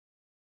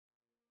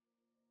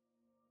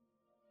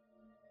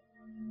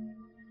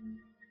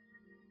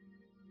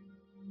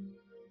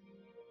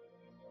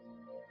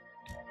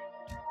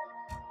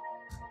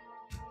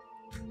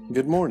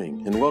Good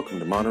morning and welcome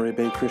to Monterey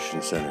Bay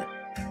Christian Center.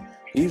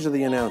 These are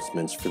the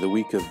announcements for the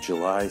week of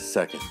July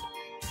 2nd.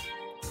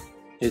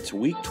 It's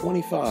week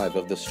 25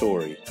 of the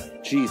story,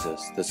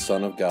 Jesus, the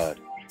Son of God.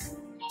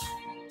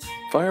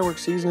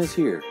 Fireworks season is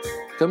here.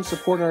 Come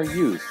support our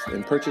youth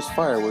and purchase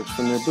fireworks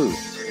from their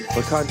booth,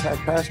 or contact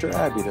Pastor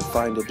Abby to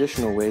find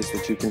additional ways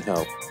that you can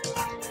help.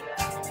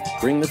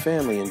 Bring the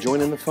family and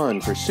join in the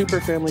fun for Super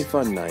Family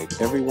Fun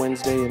Night every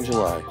Wednesday in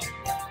July.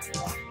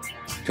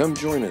 Come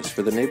join us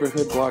for the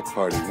Neighborhood Block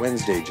Party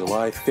Wednesday,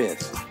 July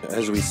 5th,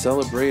 as we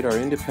celebrate our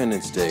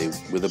Independence Day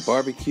with a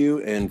barbecue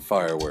and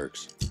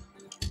fireworks.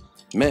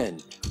 Men,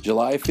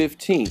 July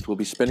 15th, will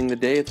be spending the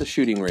day at the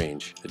shooting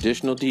range.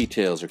 Additional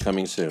details are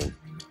coming soon.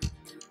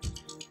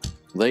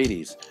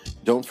 Ladies,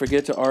 don't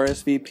forget to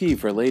RSVP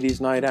for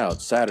Ladies' Night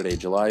Out Saturday,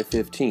 July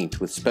 15th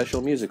with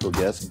special musical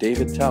guest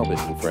David Talbot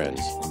and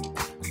friends.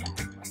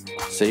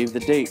 Save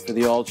the date for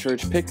the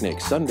all-church picnic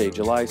Sunday,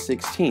 July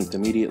 16th,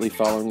 immediately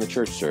following the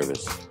church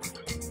service.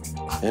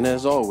 And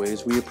as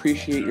always, we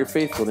appreciate your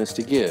faithfulness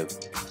to give.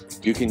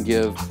 You can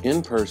give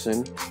in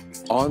person,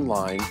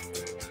 online,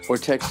 or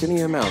text any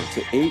amount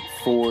to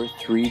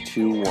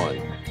 84321.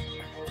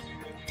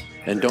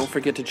 And don't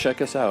forget to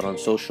check us out on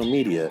social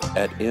media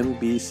at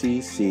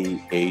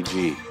MBCCAG.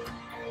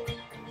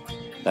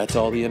 That's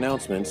all the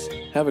announcements.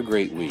 Have a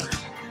great week.